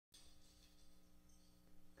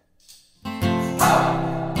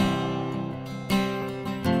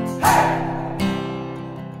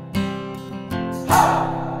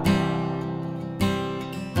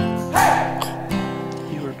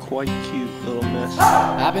quite cute little miss.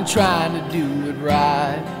 I've been trying to do it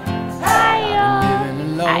right. Living a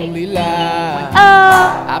lonely life.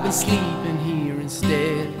 I've been sleeping here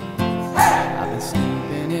instead. I've been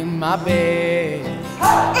sleeping in my bed.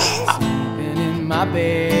 Sleeping in my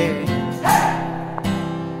bed.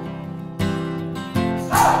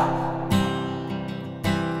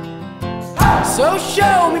 So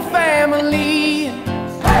show me family,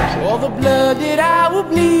 all the blood that I will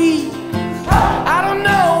bleed. I don't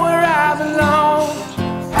know where I belong.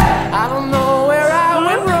 I don't know where I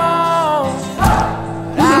went wrong.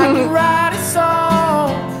 I can write a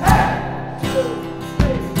song.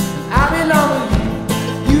 I belong with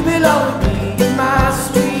you, you belong with me, my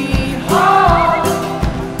sweetheart.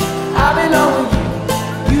 I belong with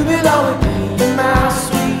you, you belong with me, my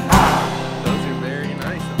sweetheart. Those are very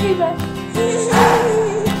nice.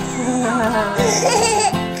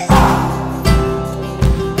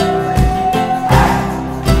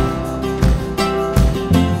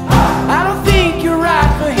 I don't think you're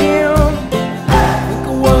right for him. Think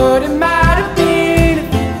of what it might have been if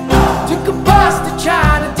you took a bus to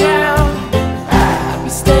Chinatown. I'd be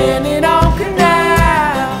standing on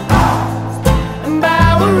Canal and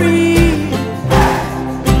Bowery.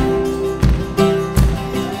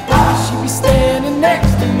 She'd be standing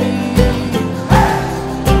next to me.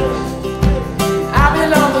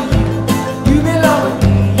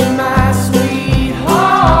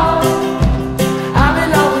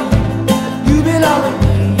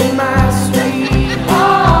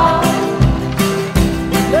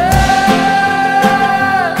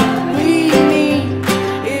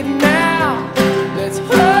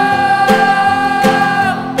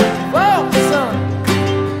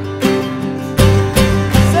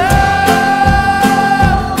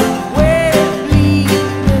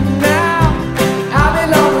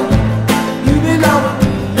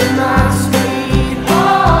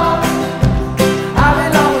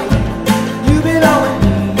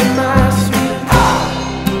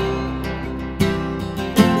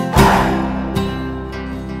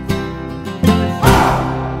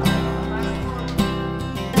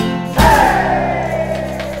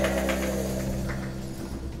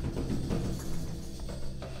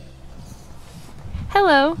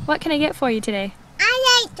 Hello, what can I get for you today?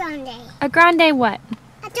 I like grande. A grande what?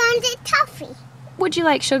 A grande toffee. Would you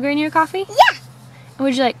like sugar in your coffee? Yeah. And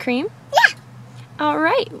would you like cream? Yeah. All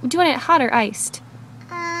right. Do you want it hot or iced?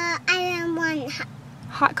 I want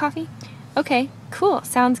Hot coffee? Okay, cool.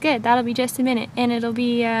 Sounds good. That'll be just a minute, and it'll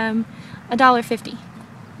be $1.50.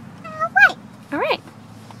 All right. All right.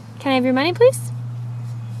 Can I have your money, please?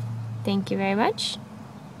 Thank you very much.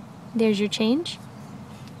 There's your change.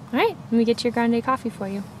 All right, let me get your grande coffee for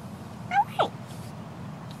you.